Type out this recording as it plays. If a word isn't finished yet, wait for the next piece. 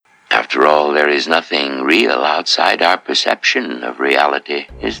After all, there is nothing real outside our perception of reality,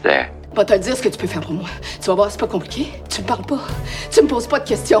 is there? Va te dire ce que tu peux faire pour moi. Tu vas voir, c'est pas compliqué. Tu me parles pas. Tu me poses pas de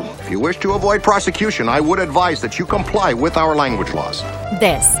questions. If you wish to avoid prosecution, I would advise that you comply with our language laws.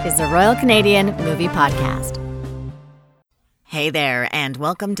 This is the Royal Canadian Movie Podcast. Hey there, and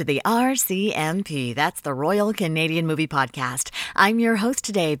welcome to the RCMP. That's the Royal Canadian Movie Podcast. I'm your host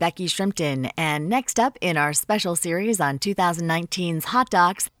today, Becky Shrimpton, and next up in our special series on 2019's Hot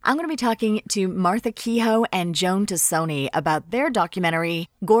Docs, I'm going to be talking to Martha Kehoe and Joan Tosoni about their documentary,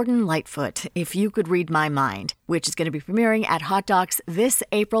 Gordon Lightfoot, If You Could Read My Mind, which is going to be premiering at Hot Docs this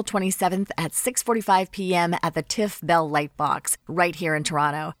April 27th at 6:45 p.m. at the TIFF Bell Lightbox, right here in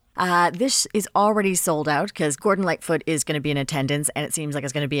Toronto. This is already sold out because Gordon Lightfoot is going to be in attendance, and it seems like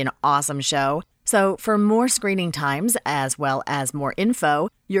it's going to be an awesome show. So for more screening times, as well as more info,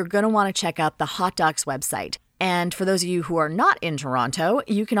 you're going to want to check out the Hot Docs website. And for those of you who are not in Toronto,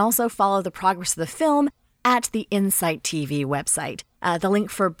 you can also follow the progress of the film at the Insight TV website. The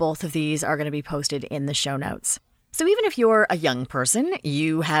link for both of these are going to be posted in the show notes. So even if you're a young person,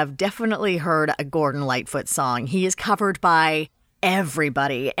 you have definitely heard a Gordon Lightfoot song. He is covered by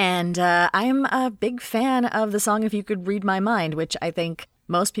everybody, and I'm a big fan of the song If You Could Read My Mind, which I think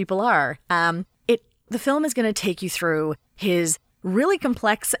most people are. The film is going to take you through his really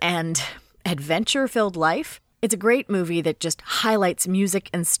complex and adventure-filled life. It's a great movie that just highlights music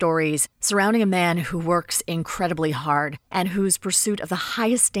and stories surrounding a man who works incredibly hard and whose pursuit of the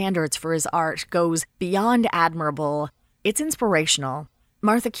highest standards for his art goes beyond admirable. It's inspirational.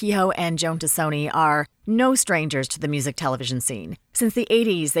 Martha Kehoe and Joan Tosoni are no strangers to the music television scene. Since the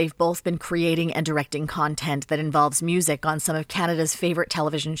 80s, they've both been creating and directing content that involves music on some of Canada's favorite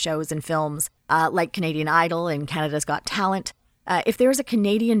television shows and films, like Canadian Idol and Canada's Got Talent. If there's a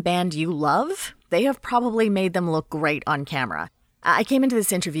Canadian band you love, they have probably made them look great on camera. I came into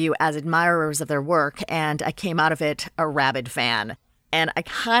this interview as admirers of their work, and I came out of it a rabid fan. And I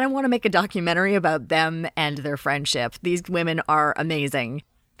kind of want to make a documentary about them and their friendship. These women are amazing.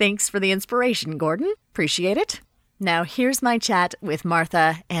 Thanks for the inspiration, Gordon. Appreciate it. Now here's my chat with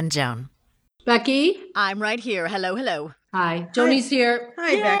Martha and Joan. Becky? I'm right here. Hello, hello. Hi. Joni's here.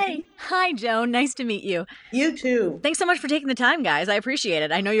 Hi, Yay. Becky. Hi, Joan. Nice to meet you. You too. Thanks so much for taking the time, guys. I appreciate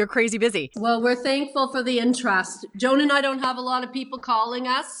it. I know you're crazy busy. Well, we're thankful for the interest. Joan and I don't have a lot of people calling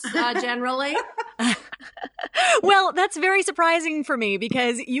us, generally. Well, that's very surprising for me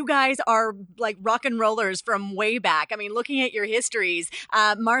because you guys are like rock and rollers from way back. I mean, looking at your histories,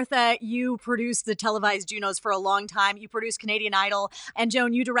 Martha, you produced the televised Junos for a long time. You produced Canadian Idol. And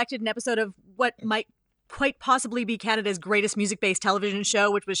Joan, you directed an episode of what might quite possibly be Canada's greatest music-based television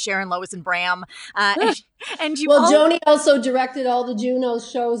show, which was Sharon, Lois, and Bram. And you Joni also directed all the Junos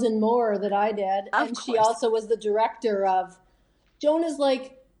shows and more that I did. And she also was the director of... Joan is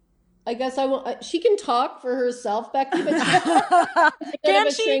like... I guess she can talk for herself, Becky, but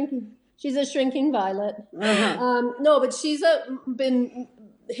she's a shrinking violet. Uh-huh. No, but she's been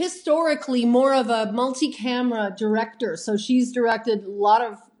historically more of a multi-camera director. So she's directed a lot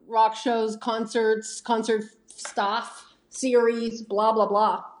of rock shows, concerts, concert stuff, series, blah, blah,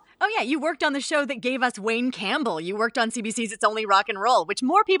 blah. Oh, yeah. You worked on the show that gave us Wayne Campbell. You worked on CBC's It's Only Rock and Roll, which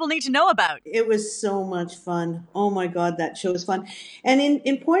more people need to know about. It was so much fun. Oh, my God, that show was fun. And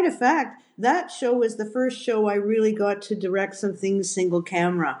in point of fact, that show was the first show I really got to direct some things single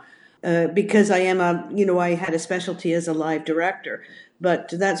camera because I had a specialty as a live director.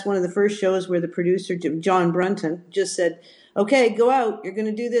 But that's one of the first shows where the producer, John Brunton, just said, okay, go out. You're going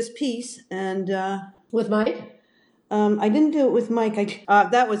to do this piece. And with Mike? I didn't do it with Mike.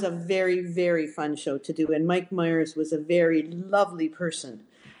 That was a very, very fun show to do. And Mike Myers was a very lovely person.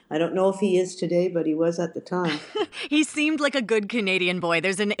 I don't know if he is today, but he was at the time. He seemed like a good Canadian boy.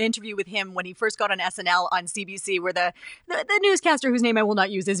 There's an interview with him when he first got on SNL on CBC where the newscaster, whose name I will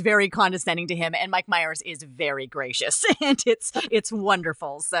not use, is very condescending to him. And Mike Myers is very gracious. And it's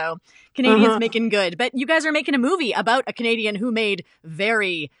wonderful. So Canadians making good. But you guys are making a movie about a Canadian who made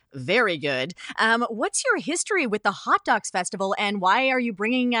very, very good. What's your history with the Hot Docs Festival and why are you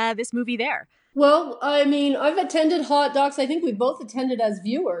bringing this movie there? Well, I mean, I've attended Hot Docs. I think we both attended as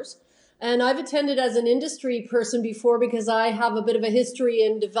viewers. And I've attended as an industry person before because I have a bit of a history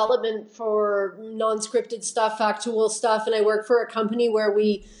in development for non-scripted stuff, factual stuff. And I work for a company where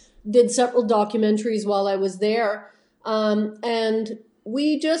we did several documentaries while I was there. And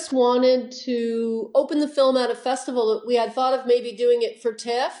we just wanted to open the film at a festival. We had thought of maybe doing it for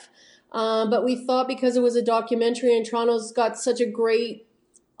TIFF. But we thought because it was a documentary and Toronto's got such a great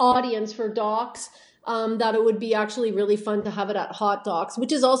audience for docs, that it would be actually really fun to have it at Hot Docs,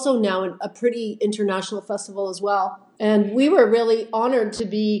 which is also now a pretty international festival as well. And we were really honored to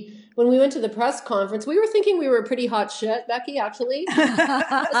be when we went to the press conference, we were thinking we were pretty hot shit, Becky, actually,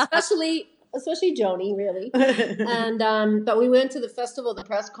 especially Joni, really. And but we went to the festival, the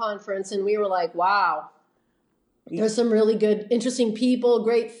press conference, and we were like, wow. There's some really good, interesting people,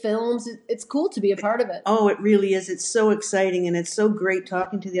 great films. It's cool to be a part of it. Oh, it really is. It's so exciting, and it's so great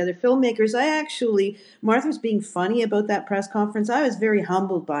talking to the other filmmakers. Martha was being funny about that press conference. I was very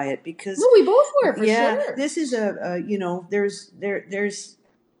humbled by it because... No, we both were, for sure. This is there's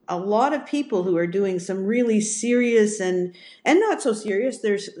a lot of people who are doing some really serious and not so serious.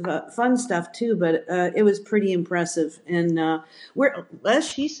 There's fun stuff too, but it was pretty impressive. And as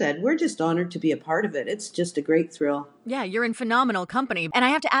she said, we're just honored to be a part of it. It's just a great thrill. Yeah, you're in phenomenal company. And I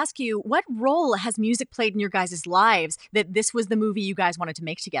have to ask you, what role has music played in your guys' lives that this was the movie you guys wanted to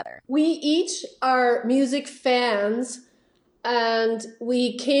make together? We each are music fans. And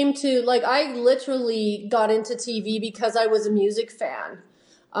we came to, I literally got into TV because I was a music fan.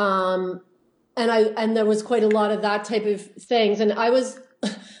 And there was quite a lot of that type of things. And I was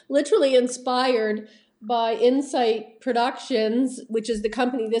literally inspired by Insight Productions, which is the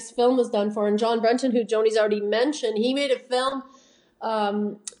company this film was done for. And John Brunton, who Joni's already mentioned, he made a film,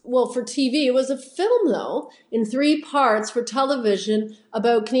 for TV. It was a film, though, in 3 parts for television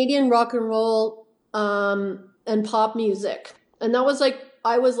about Canadian rock and roll and pop music. And that was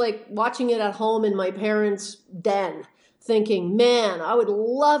I was watching it at home in my parents' den, thinking, man, I would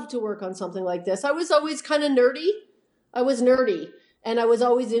love to work on something like this. I was always kind of nerdy. I was nerdy. And I was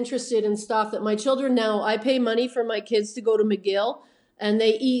always interested in stuff that my children now, I pay money for my kids to go to McGill. And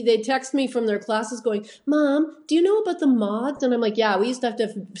they text me from their classes going, Mom, do you know about the mods? And I'm like, yeah, we used to have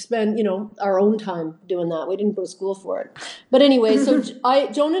to spend, our own time doing that. We didn't go to school for it. But anyway, so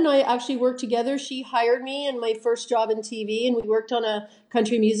Joan and I actually worked together. She hired me in my first job in TV, and we worked on a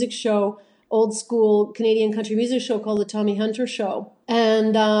country music show, old school Canadian country music show called the Tommy Hunter Show.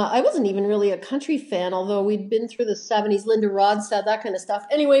 And I wasn't even really a country fan, although we'd been through the 70s, Linda Ronstadt, that kind of stuff.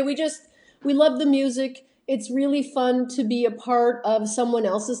 Anyway, we love the music. It's really fun to be a part of someone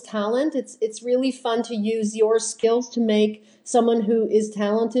else's talent. It's really fun to use your skills to make someone who is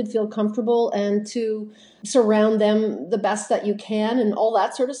talented feel comfortable and to surround them the best that you can and all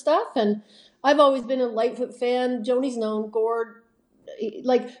that sort of stuff. And I've always been a Lightfoot fan. Joni's known Gord.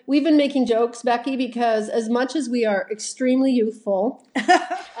 We've been making jokes, Becky, because as much as we are extremely youthful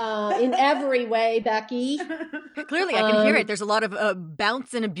in every way, Becky. Clearly, I can hear it. There's a lot of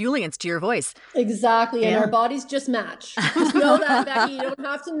bounce and ebullience to your voice. Exactly, and our bodies just match. Just know that, Becky. You don't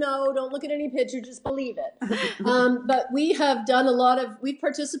have to know. Don't look at any picture. Just believe it. But we have done we've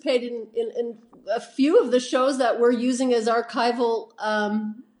participated in a few of the shows that we're using as archival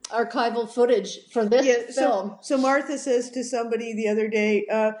footage for this film. So Martha says to somebody the other day,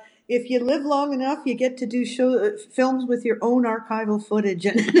 if you live long enough, you get to do films with your own archival footage.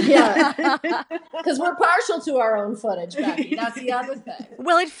 Yeah, because we're partial to our own footage, Becky. That's the other thing.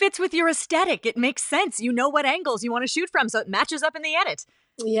 Well, it fits with your aesthetic. It makes sense. You know what angles you want to shoot from, so it matches up in the edit.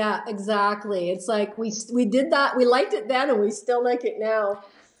 Yeah, exactly. It's like we did that. We liked it then, and we still like it now.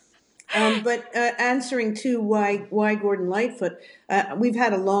 But answering to why Gordon Lightfoot, we've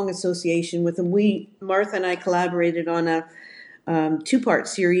had a long association with him. Martha and I collaborated on a 2-part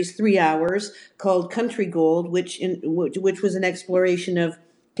series, 3 hours, called Country Gold, which was an exploration of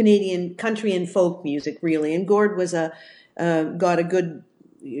Canadian country and folk music, really. And Gord was got a good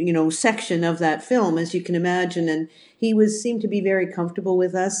section of that film, as you can imagine, and he seemed to be very comfortable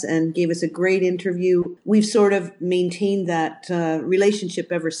with us and gave us a great interview. We've sort of maintained that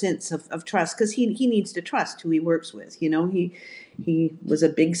relationship ever since of trust, because he needs to trust who he works with. He was a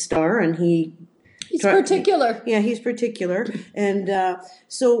big star, and he's particular. Yeah, he's particular. And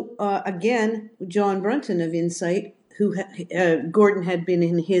so again, John Brunton of Insight, who Gordon had been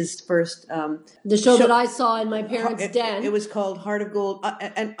in his first the show that I saw in my parents' den. It was called Heart of Gold,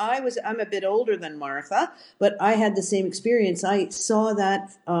 and I'm a bit older than Martha, but I had the same experience. I saw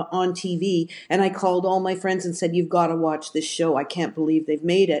that on TV, and I called all my friends and said, "You've got to watch this show. I can't believe they've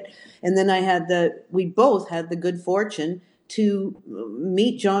made it." And then we both had the good fortune to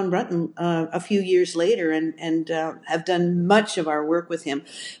meet John Brunton a few years later, and have done much of our work with him.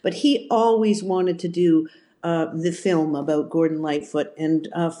 But he always wanted to do the film about Gordon Lightfoot, and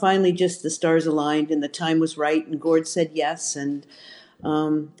finally just the stars aligned and the time was right, and Gord said yes, and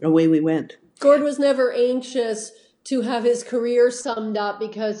away we went. Gord was never anxious to have his career summed up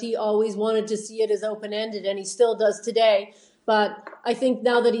because he always wanted to see it as open-ended, and he still does today. But I think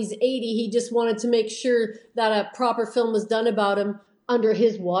now that he's 80, he just wanted to make sure that a proper film was done about him under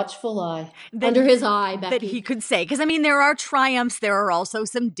his watchful eye, under his eye, Becky. That he could say. Because, I mean, there are triumphs. There are also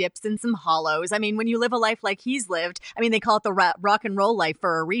some dips and some hollows. I mean, when you live a life like he's lived, I mean, they call it the rock and roll life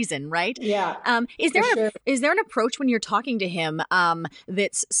for a reason, right? Yeah. Is there an approach when you're talking to him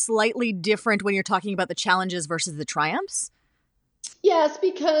that's slightly different when you're talking about the challenges versus the triumphs? Yes,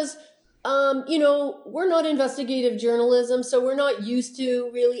 because, we're not investigative journalism, so we're not used to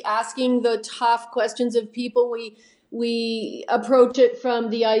really asking the tough questions of people. We approach it from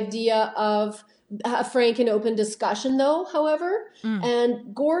the idea of a frank and open discussion, though, however.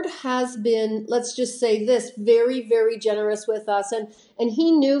 And Gord has been, let's just say this, very, very generous with us. And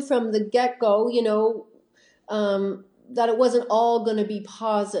he knew from the get-go, that it wasn't all going to be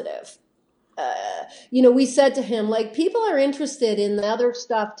positive. We said to him, like, people are interested in the other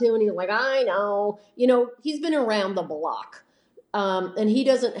stuff too. And he's like, I know, he's been around the block. And he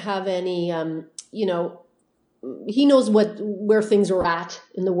doesn't have any, he knows where things are at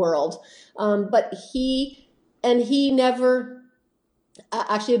in the world. But he never,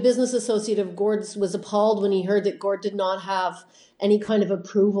 actually a business associate of Gord's was appalled when he heard that Gord did not have any kind of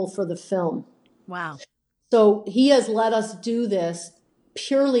approval for the film. Wow. So he has let us do this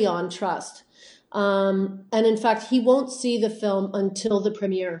purely on trust. And in fact, he won't see the film until the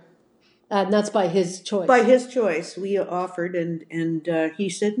premiere. And that's by his choice. By his choice, we offered, and he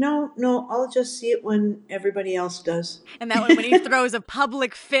said, no, I'll just see it when everybody else does. And that when he throws a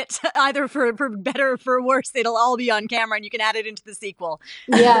public fit, either for better or for worse, it'll all be on camera and you can add it into the sequel.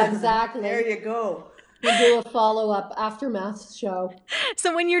 Yeah, exactly. There you go. We'll do a follow-up aftermath show.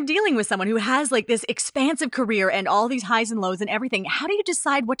 So when you're dealing with someone who has like this expansive career and all these highs and lows and everything, how do you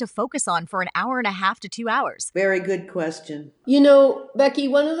decide what to focus on for an hour and a half to 2 hours? Very good question. Becky,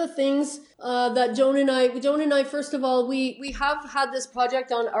 one of the things that Joan and I, first of all, we have had this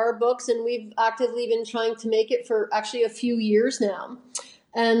project on our books, and we've actively been trying to make it for actually a few years now.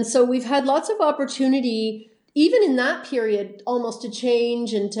 And so we've had lots of opportunity, even in that period, almost to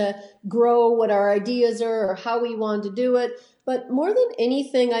change and to grow what our ideas are or how we want to do it. But more than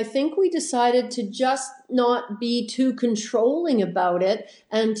anything, I think we decided to just not be too controlling about it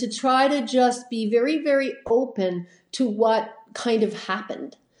and to try to just be very, very open to what kind of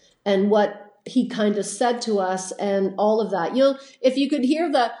happened and what he kind of said to us and all of that. If you could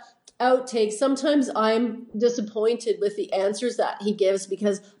hear the outtakes, sometimes I'm disappointed with the answers that he gives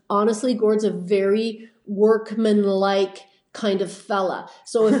because honestly, Gord's a very workman-like kind of fella.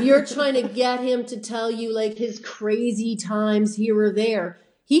 So if you're trying to get him to tell you like his crazy times here or there,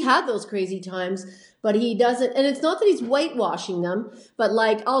 he had those crazy times, but he doesn't. And it's not that he's whitewashing them, but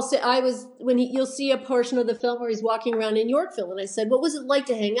like you'll see a portion of the film where he's walking around in Yorkville. And I said, what was it like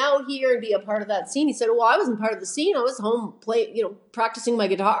to hang out here and be a part of that scene? He said, well, I wasn't part of the scene. I was home practicing my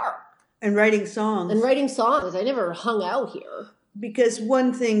guitar. And writing songs. I never hung out here. Because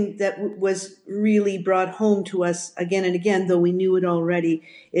one thing that was really brought home to us again and again, though we knew it already,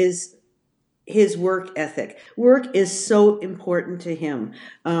 is his work ethic. Work is so important to him.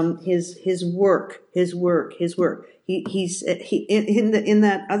 His work. He's in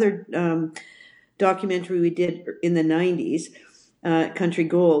that other documentary we did in the 90s, Country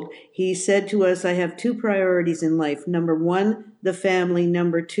Gold. He said to us, "I have two priorities in life. Number one, the family.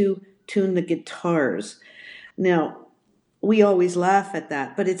 Number two, tune the guitars." Now, we always laugh at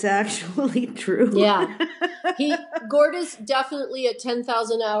that, but it's actually true. Yeah. Gord is definitely a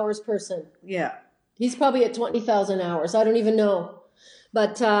 10,000 hours person. Yeah. He's probably at 20,000 hours. I don't even know.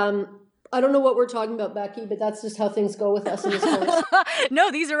 But I don't know what we're talking about, Becky, but that's just how things go with us in this place.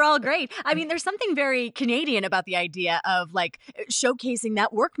 No, these are all great. I mean, there's something very Canadian about the idea of like showcasing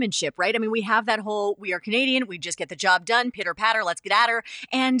that workmanship, right? I mean, we have that whole, we are Canadian, we just get the job done, pitter patter, let's get at her.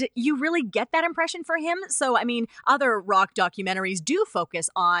 And you really get that impression for him. So, I mean, other rock documentaries do focus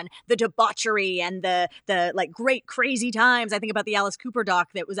on the debauchery and the like great crazy times. I think about the Alice Cooper doc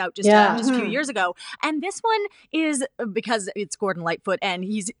that was out just a few years ago. And this one is, because it's Gordon Lightfoot and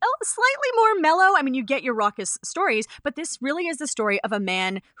he's slightly more mellow. I mean, you get your raucous stories, but this really is the story of a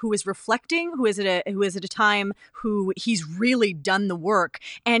man who is reflecting, who is at a time who he's really done the work,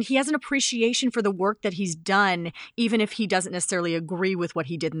 and he has an appreciation for the work that he's done, even if he doesn't necessarily agree with what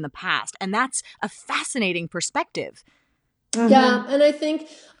he did in the past. And that's a fascinating perspective. Mm-hmm. Yeah, and I think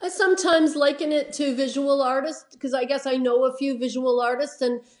I sometimes liken it to visual artists, because I guess I know a few visual artists,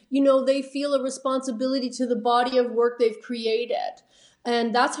 and they feel a responsibility to the body of work they've created.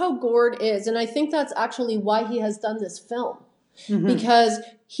 And that's how Gord is. And I think that's actually why he has done this film. Mm-hmm. Because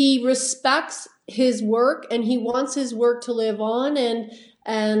he respects his work and he wants his work to live on and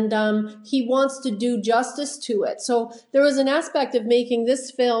he wants to do justice to it. So there was an aspect of making this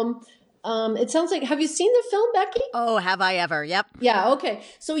film It sounds like, have you seen the film, Becky? Oh, have I ever? Yep. Yeah, okay.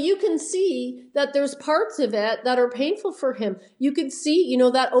 So you can see that there's parts of it that are painful for him. You could see, you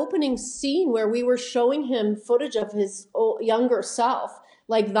know, that opening scene where we were showing him footage of his younger self.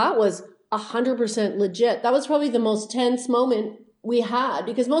 Like, that was 100% legit. That was probably the most tense moment we had,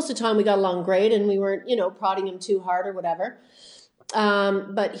 because most of the time we got along great and we weren't, you know, prodding him too hard or whatever.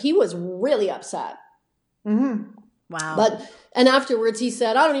 But he was really upset. Mm-hmm. Wow. And afterwards he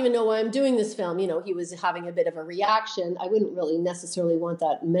said, I don't even know why I'm doing this film. You know, he was having a bit of a reaction. I wouldn't really necessarily want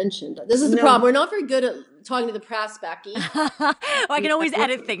that mentioned. This is the problem. We're not very good at talking to the press, Becky. Well, I can always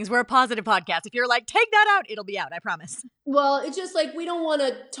edit things. We're a positive podcast. If you're like, take that out, it'll be out. I promise. Well, it's just like, we don't want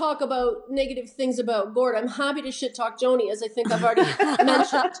to talk about negative things about Gord. I'm happy to shit talk Joni, as I think I've already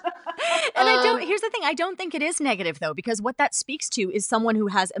mentioned. And here's the thing. I don't think it is negative, though, because what that speaks to is someone who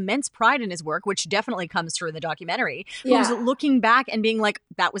has immense pride in his work, which definitely comes through in the documentary, who's looking back and being like,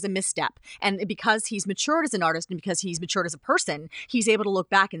 that was a misstep. And because he's matured as an artist and because he's matured as a person, he's able to look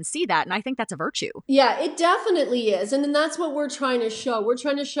back and see that. And I think that's a virtue. Yeah, it definitely is. And then that's what we're trying to show. We're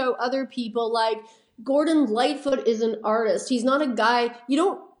trying to show other people, like, Gordon Lightfoot is an artist. He's not a guy.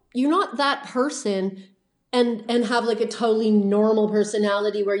 You're not that person and have like a totally normal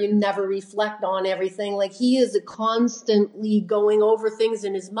personality where you never reflect on everything. Like, he is constantly going over things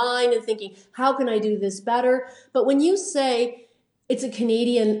in his mind and thinking, how can I do this better? But when you say it's a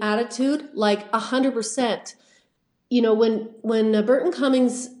Canadian attitude, like 100%, you know, when Burton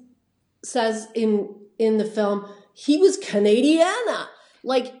Cummings says in the film, he was Canadiana.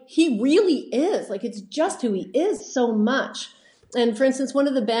 Like, he really is. Like, it's just who he is so much. And for instance, one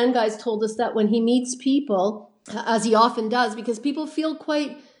of the band guys told us that when he meets people, as he often does, because people feel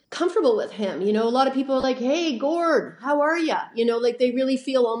quite comfortable with him. You know, a lot of people are like, hey, Gord, how are you? You know, like, they really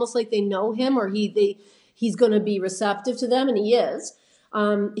feel almost like they know him, or he's going to be receptive to them, and he is.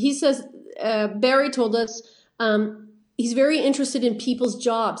 He says, Barry told us, he's very interested in people's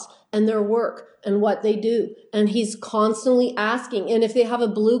jobs and their work and what they do. And he's constantly asking. And if they have a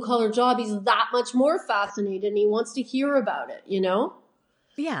blue-collar job, he's that much more fascinated and he wants to hear about it, you know?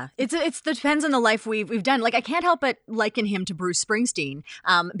 Yeah, it depends on the life we've done. Like, I can't help but liken him to Bruce Springsteen,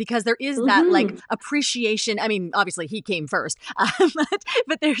 because there is that like appreciation. I mean, obviously he came first,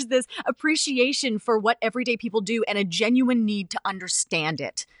 but there's this appreciation for what everyday people do and a genuine need to understand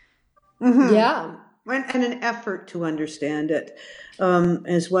it. Mm-hmm. Yeah. And an effort to understand it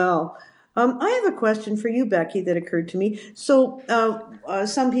as well. I have a question for you, Becky, that occurred to me. So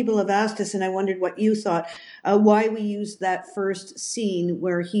some people have asked us, and I wondered what you thought, why we used that first scene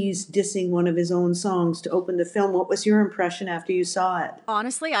where he's dissing one of his own songs to open the film. What was your impression after you saw it?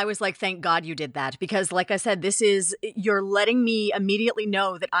 Honestly, I was like, thank God you did that, because like I said, you're letting me immediately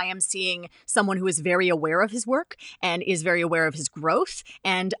know that I am seeing someone who is very aware of his work and is very aware of his growth.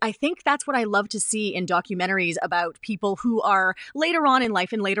 And I think that's what I love to see in documentaries about people who are later on in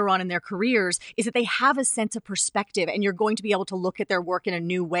life and later on in their careers, is that they have a sense of perspective, and you're going to be able to look at their work in a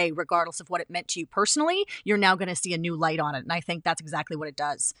new way, regardless of what it meant to you personally. You're now going to see a new light on it. And I think that's exactly what it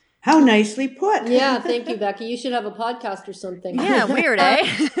does. How nicely put. Yeah, thank you, Becky. You should have a podcast or something. Yeah, weird,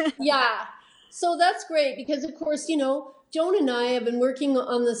 eh? Yeah. So that's great because, of course, you know, Joan and I have been working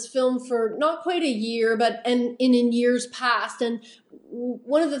on this film for not quite a year, but in years past. And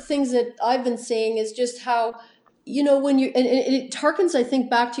one of the things that I've been saying is just how, you know, when you, and it harkens, I think,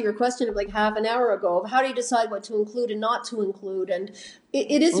 back to your question of like half an hour ago of how do you decide what to include and not to include. And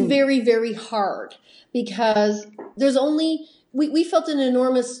it is very, very hard because there's only, we felt an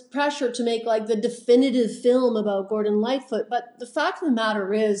enormous pressure to make like the definitive film about Gordon Lightfoot. But the fact of the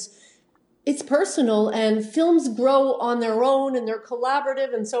matter is, it's personal, and films grow on their own and they're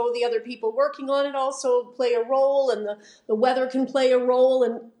collaborative. And so the other people working on it also play a role, and the weather can play a role,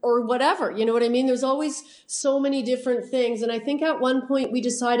 and, or whatever, you know what I mean? There's always so many different things. And I think at one point we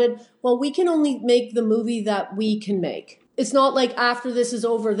decided, well, we can only make the movie that we can make. It's not like after this is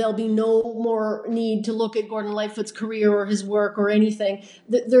over, there'll be no more need to look at Gordon Lightfoot's career or his work or anything.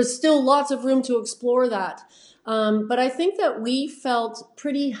 There's still lots of room to explore that. But I think that we felt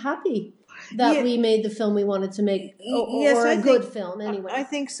pretty happy that we made the film we wanted to make, or a good film anyway. I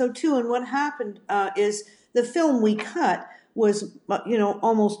think so too. And what happened is the film we cut was, you know,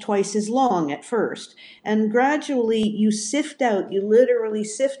 almost twice as long at first. And gradually you literally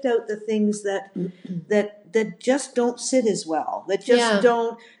sift out the things that just don't sit as well, that just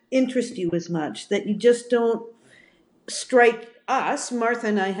don't interest you as much, that you just don't strike us. Martha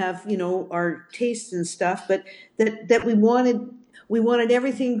and I have, you know, our tastes and stuff, but that we wanted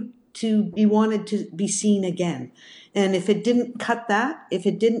everything to be wanted to be seen again. And if it didn't cut that, if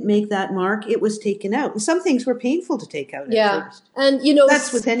it didn't make that mark, it was taken out. And some things were painful to take out at first. And,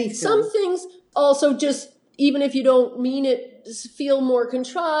 that's with any film. Some things also just, even if you don't mean it, feel more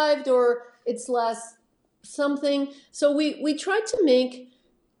contrived or it's less something. So we tried to make,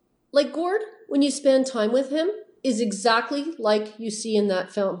 like Gord, when you spend time with him, is exactly like you see in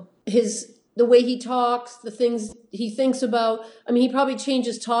that film. The way he talks, the things he thinks about. I mean, he probably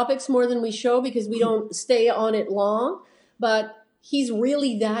changes topics more than we show because we don't stay on it long. But he's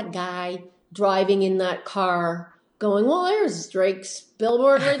really that guy driving in that car going, well, there's Drake's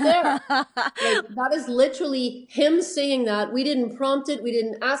billboard right there. That is literally him saying that. We didn't prompt it. We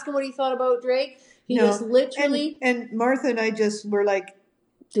didn't ask him what he thought about Drake. He was literally... And Martha and I just were like...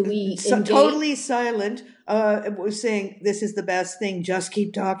 Do we totally silent, was saying, this is the best thing, just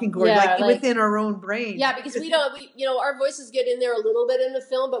keep talking, Gord, like within our own brain. Yeah, because our voices get in there a little bit in the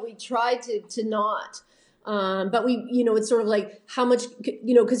film, but we try to not. But we, it's sort of like how much,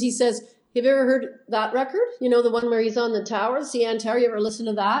 because he says, have you ever heard that record? The one where he's on the tower, the CN Tower, you ever listen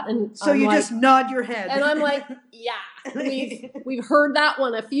to that? And so you just nod your head. And I'm like, yeah, we've heard that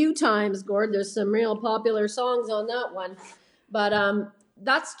one a few times, Gord. There's some real popular songs on that one. But,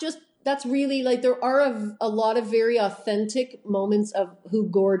 that's really like, there are a lot of very authentic moments of who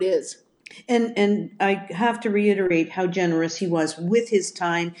Gord is. And I have to reiterate how generous he was with his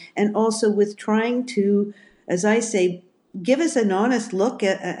time and also with trying to, as I say, give us an honest look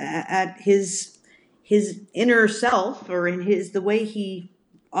at his inner self or in the way he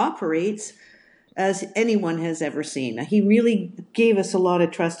operates as anyone has ever seen. He really gave us a lot of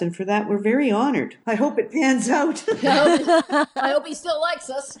trust, and for that, we're very honored. I hope it pans out. I hope he still likes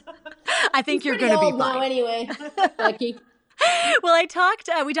us. I think you're going to be fine. now Anyway, Becky. Well, we talked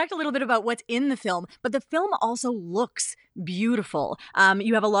a little bit about what's in the film, but the film also looks beautiful.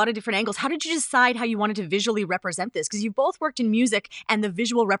 You have a lot of different angles. How did you decide how you wanted to visually represent this? Because you've both worked in music and the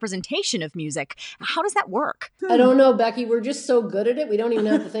visual representation of music. How does that work? I don't know, Becky. We're just so good at it. We don't even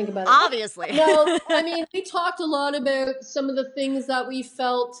have to think about it. Obviously. No, I mean, we talked a lot about some of the things that we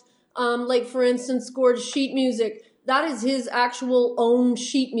felt, like, for instance, Gord's sheet music. That is his actual own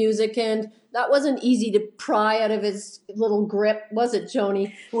sheet music, and that wasn't easy to pry out of his little grip, was it,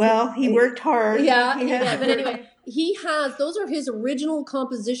 Joni? Well, he worked hard. Yeah. But anyway, those are his original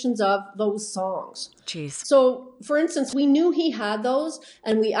compositions of those songs. Jeez. So, for instance, we knew he had those,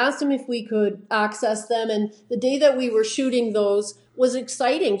 and we asked him if we could access them, and the day that we were shooting those was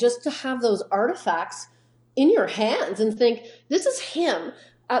exciting, just to have those artifacts in your hands and think, this is him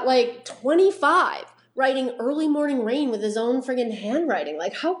at like 25. Writing Early Morning Rain with his own friggin' handwriting.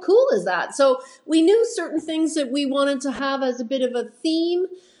 Like, how cool is that? So we knew certain things that we wanted to have as a bit of a theme.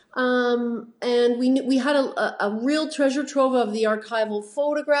 And we had a real treasure trove of the archival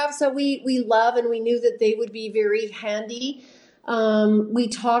photographs that we love, and we knew that they would be very handy. We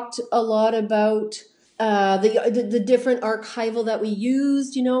talked a lot about the different archival that we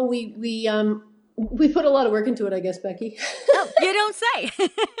used. We put a lot of work into it, I guess, Becky. Oh, you don't say.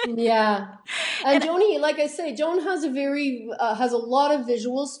 Yeah. And Joni, like I say, Joan has has a lot of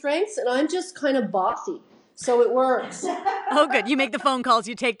visual strengths, and I'm just kind of bossy. So it works. Oh, good. You make the phone calls,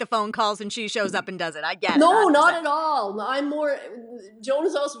 you take the phone calls, and she shows up and does it. I get it. No, not at all. Joan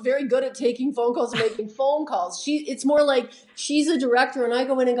is also very good at taking phone calls and making phone calls. It's more like she's a director, and I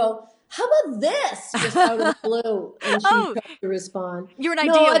go in and go, how about this? Just out of the blue. And she tries to respond. You're an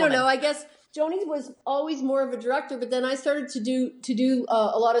ideal I don't woman. know. I guess Joni was always more of a director, but then I started to do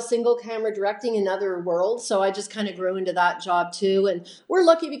a lot of single camera directing in other worlds. So I just kind of grew into that job too. And we're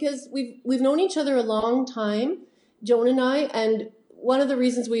lucky because we've known each other a long time, Joan and I. And one of the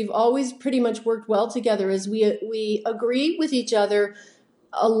reasons we've always pretty much worked well together is we agree with each other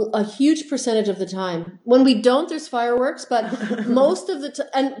a huge percentage of the time. When we don't, there's fireworks, but most of the time,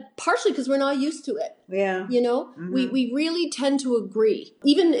 and partially because we're not used to it. Yeah. Mm-hmm. We really tend to agree.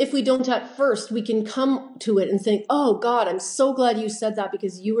 Even if we don't at first, we can come to it and think, oh God, I'm so glad you said that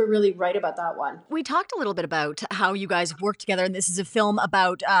because you were really right about that one. We talked a little bit about how you guys work together, and this is a film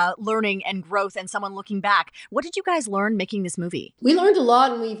about learning and growth and someone looking back. What did you guys learn making this movie? We learned a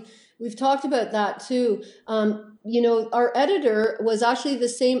lot, and we've talked about that too. Our editor was actually the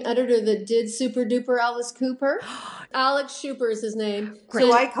same editor that did Super Duper Alice Cooper. Alex Schuper is his name.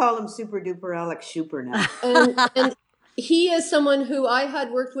 So I call him Super Duper Alex Schuper now. And he is someone who I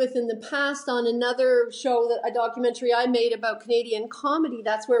had worked with in the past on another show, a documentary I made about Canadian comedy.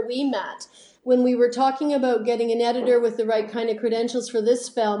 That's where we met. When we were talking about getting an editor with the right kind of credentials for this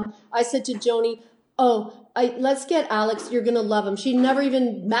film, I said to Joni, let's get Alex. You're going to love him. She'd never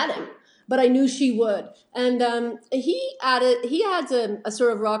even met him. but I knew she would. And he adds a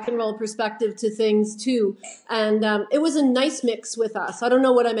sort of rock and roll perspective to things too. And it was a nice mix with us. I don't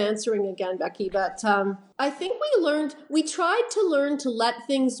know what I'm answering again, Becky, but I think we tried to learn to let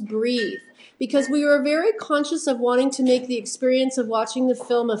things breathe, because we were very conscious of wanting to make the experience of watching the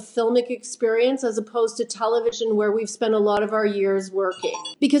film a filmic experience as opposed to television, where we've spent a lot of our years working.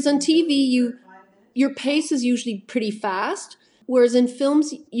 Because on TV, your pace is usually pretty fast, whereas in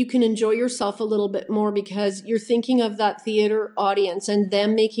films, you can enjoy yourself a little bit more because you're thinking of that theater audience and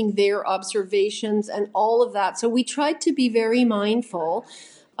them making their observations and all of that. So we tried to be very mindful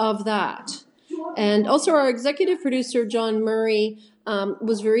of that. And also our executive producer, John Murray,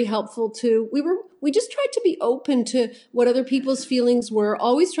 was very helpful too. We just tried to be open to what other people's feelings were,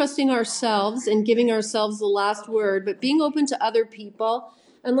 always trusting ourselves and giving ourselves the last word, but being open to other people.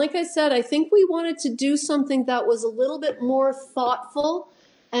 And like I said, I think we wanted to do something that was a little bit more thoughtful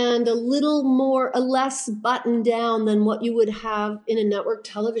and a less buttoned down than what you would have in a network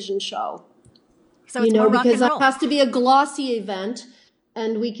television show. So it's more rock because and roll. that has to be a glossy event,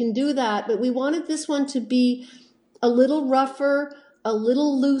 and we can do that. But we wanted this one to be a little rougher, a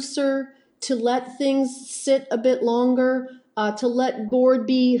little looser, to let things sit a bit longer, to let Gord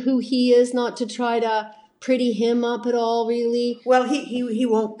be who he is, not to try to pretty him up at all, really. Well, he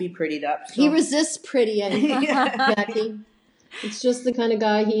won't be prettied up. So. He resists prettying, Becky. It's just the kind of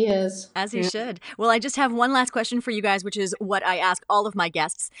guy he is. As he should. Well, I just have one last question for you guys, which is what I ask all of my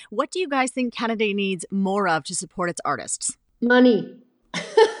guests. What do you guys think Canada needs more of to support its artists? Money.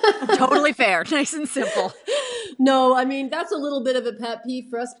 Totally fair. Nice and simple. No, I mean, that's a little bit of a pet peeve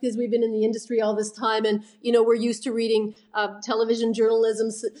for us because we've been in the industry all this time, and, we're used to reading television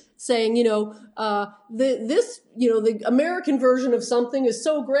journalism saying, the American version of something is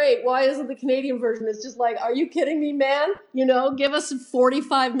so great. Why isn't the Canadian version? It's just like, are you kidding me, man? Give us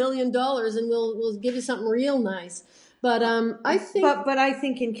 $45 million and we'll give you something real nice. But I think, but I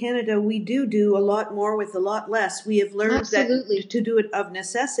think in Canada we do a lot more with a lot less. We have learned that to do it of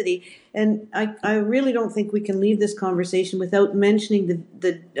necessity, and I really don't think we can leave this conversation without mentioning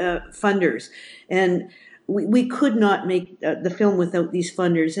the funders. And we could not make the film without these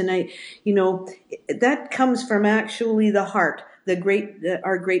funders, and that comes from actually the heart.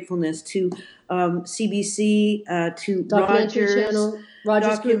 Our gratefulness to CBC, to Rogers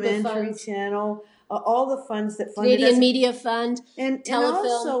Documentary Channel. All the funds that funded Canadian us. Media Fund, and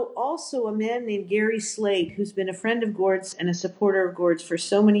Telefilm. also a man named Gary Slate, who's been a friend of Gord's and a supporter of Gord's for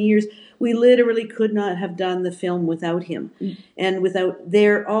so many years. We literally could not have done the film without him and without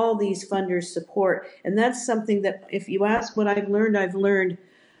all these funders' support. And that's something that, if you ask what I've learned.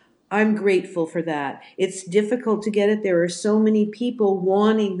 I'm grateful for that. It's difficult to get it. There are so many people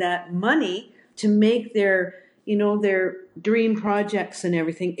wanting that money to make their dream projects and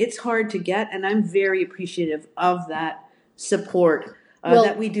everything. It's hard to get, and I'm very appreciative of that support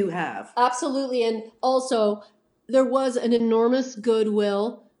that we do have. Absolutely. And also, there was an enormous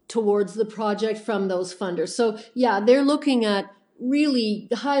goodwill towards the project from those funders. So, yeah, they're looking at really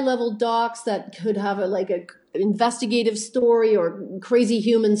high-level docs that could have a investigative story or crazy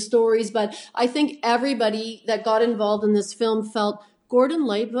human stories. But I think everybody that got involved in this film felt Gordon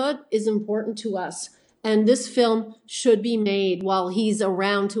Lightfoot is important to us. And this film should be made while he's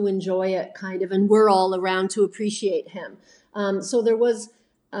around to enjoy it, kind of, and we're all around to appreciate him. So there was,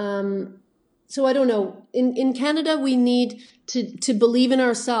 so I don't know. In Canada, we need to believe in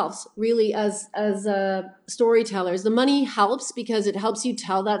ourselves, really, as storytellers. The money helps because it helps you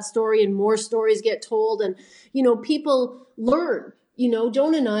tell that story, and more stories get told, and people learn.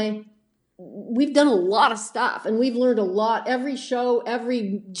 Joan and I, we've done a lot of stuff, and we've learned a lot. Every show,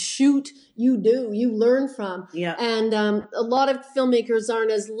 every shoot you do, you learn from. Yeah. And a lot of filmmakers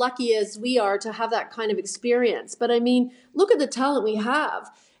aren't as lucky as we are to have that kind of experience. But I mean, look at the talent we have.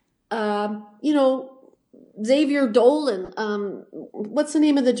 Xavier Dolan. What's the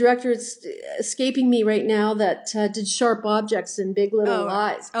name of the director? It's escaping me right now. That did Sharp Objects and Big Little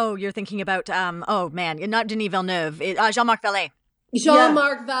Lies. Oh, you're thinking about not Denis Villeneuve. Jean-Marc Vallée.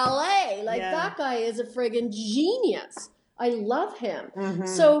 Jean-Marc Vallée, that guy is a friggin' genius. I love him. Mm-hmm.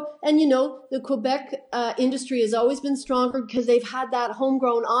 So, and the Quebec industry has always been stronger because they've had that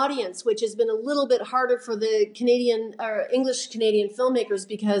homegrown audience, which has been a little bit harder for the Canadian or English Canadian filmmakers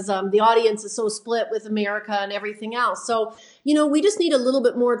because the audience is so split with America and everything else. So, we just need a little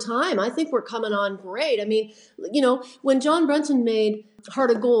bit more time. I think we're coming on great. I mean, when John Brunton made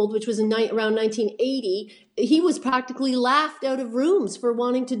Heart of Gold, which was around 1980, he was practically laughed out of rooms for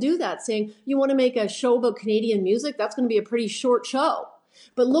wanting to do that, saying, you want to make a show about Canadian music? That's going to be a pretty short show.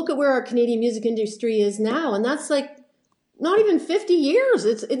 But look at where our Canadian music industry is now. And that's not even 50 years.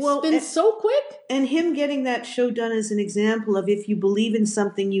 It's been so quick. And him getting that show done is an example of if you believe in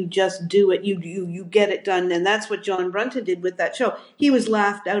something, you just do it. You get it done. And that's what John Brunton did with that show. He was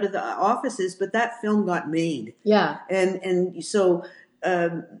laughed out of the offices, but that film got made. Yeah. And so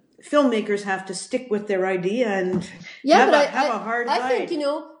filmmakers have to stick with their idea and have a hard fight. I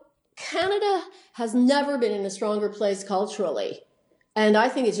think, Canada has never been in a stronger place culturally. And I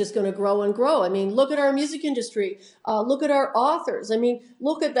think it's just going to grow and grow. I mean, look at our music industry. Look at our authors. I mean,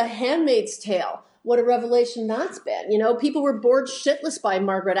 look at The Handmaid's Tale. What a revelation that's been. People were bored shitless by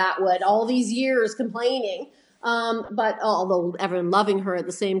Margaret Atwood all these years complaining. But although everyone loving her at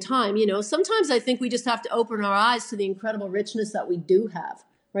the same time, sometimes I think we just have to open our eyes to the incredible richness that we do have.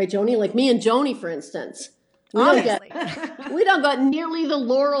 Right, Joni? Like me and Joni, for instance. We don't got nearly the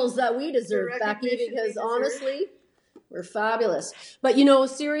laurels that we deserve, Becky, because honestly, we're fabulous. But,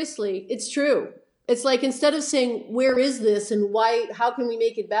 seriously, it's true. It's like instead of saying, where is this and how can we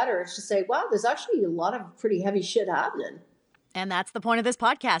make it better? It's just say, wow, there's actually a lot of pretty heavy shit happening. And that's the point of this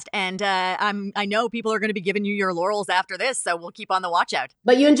podcast. And I know people are going to be giving you your laurels after this, so we'll keep on the watch out.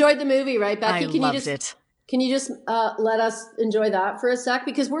 But you enjoyed the movie, right, Becky? I loved it. Can you just let us enjoy that for a sec?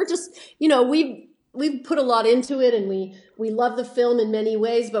 Because we're just, we've put a lot into it and we love the film in many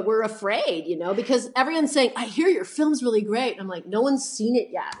ways, but we're afraid, because everyone's saying, I hear your film's really great. I'm like, no one's seen it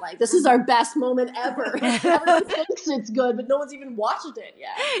yet. Like, this is our best moment ever. Everyone thinks it's good, but no one's even watched it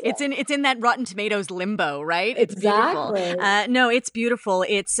yet. So. It's in that Rotten Tomatoes limbo, right? It's exactly. Beautiful. No, it's beautiful.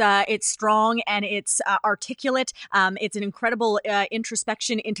 It's strong and it's articulate. It's an incredible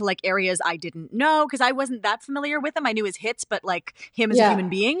introspection into like areas I didn't know because I wasn't that familiar with him. I knew his hits, but like him as a human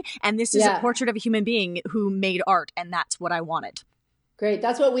being. And this is a portrait of a human being who made art, and that's what I wanted. Great.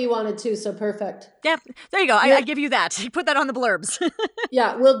 That's what we wanted too. So perfect. Yeah. There you go. Yeah. I give you that. Put that on the blurbs.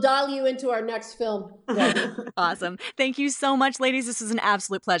 Yeah. We'll dial you into our next film. Awesome. Thank you so much, ladies. This was an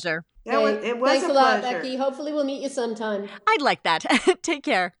absolute pleasure. It was Thanks a lot, pleasure. Becky. Hopefully we'll meet you sometime. I'd like that. Take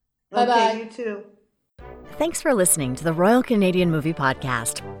care. Bye-bye. Okay, you too. Thanks for listening to the Royal Canadian Movie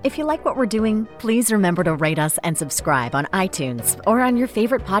Podcast. If you like what we're doing, please remember to rate us and subscribe on iTunes or on your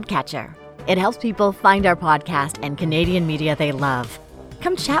favorite podcatcher. It helps people find our podcast and Canadian media they love.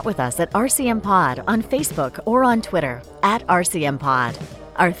 Come chat with us at RCM Pod on Facebook or on Twitter at RCM Pod.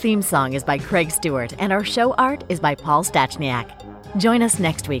 Our theme song is by Craig Stewart and our show art is by Paul Stachniak. Join us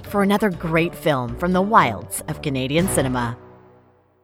next week for another great film from the wilds of Canadian cinema.